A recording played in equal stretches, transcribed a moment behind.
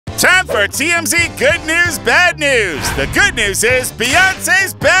time for TMZ Good News, Bad News. The good news is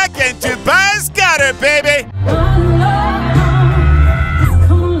Beyonce's back and Dubai's got her, baby.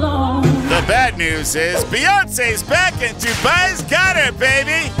 The bad news is Beyonce's back and Dubai's got her,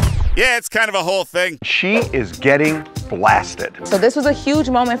 baby. Yeah, it's kind of a whole thing. She is getting blasted. So this was a huge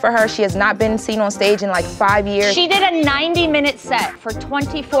moment for her. She has not been seen on stage in like 5 years. She did a 90-minute set for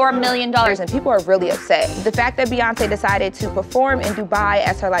 $24 million. And people are really upset. The fact that Beyonce decided to perform in Dubai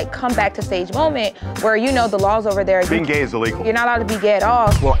as her like comeback to stage moment, where you know the laws over there. Being gay is illegal. You're not allowed to be gay at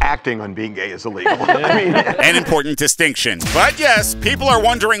all. Well, acting on being gay is illegal. I mean, an important distinction. But yes, people are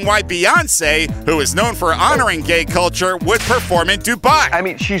wondering why Beyonce, who is known for honoring gay culture, would perform in Dubai. I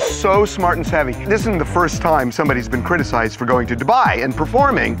mean, she's so smart and savvy. This isn't the first time somebody's been criticized for going to Dubai and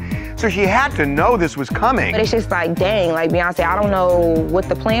performing, so she had to know this was coming. But it's just like, dang, like Beyonce, I don't know what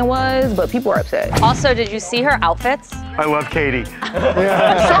the plan was, but people are upset. Also, did you see her outfits? I love Katie.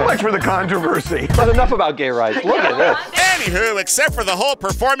 Yeah. So much for the controversy. But enough about gay rights. Look at this. Anywho, except for the whole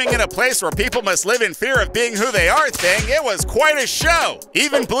performing in a place where people must live in fear of being who they are thing, it was quite a show.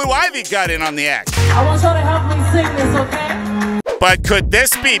 Even Blue Ivy got in on the act. I want y'all to help me sing this, okay? But could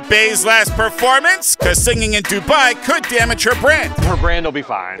this be Bey's last performance? Because singing in Dubai could damage her brand. Her brand will be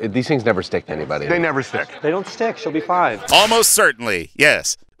fine. These things never stick to anybody. They never stick. They don't stick. She'll be fine. Almost certainly,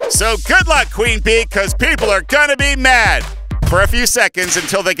 yes. So good luck, Queen Bee, because people are gonna be mad for a few seconds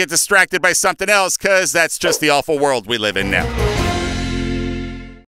until they get distracted by something else, because that's just the awful world we live in now.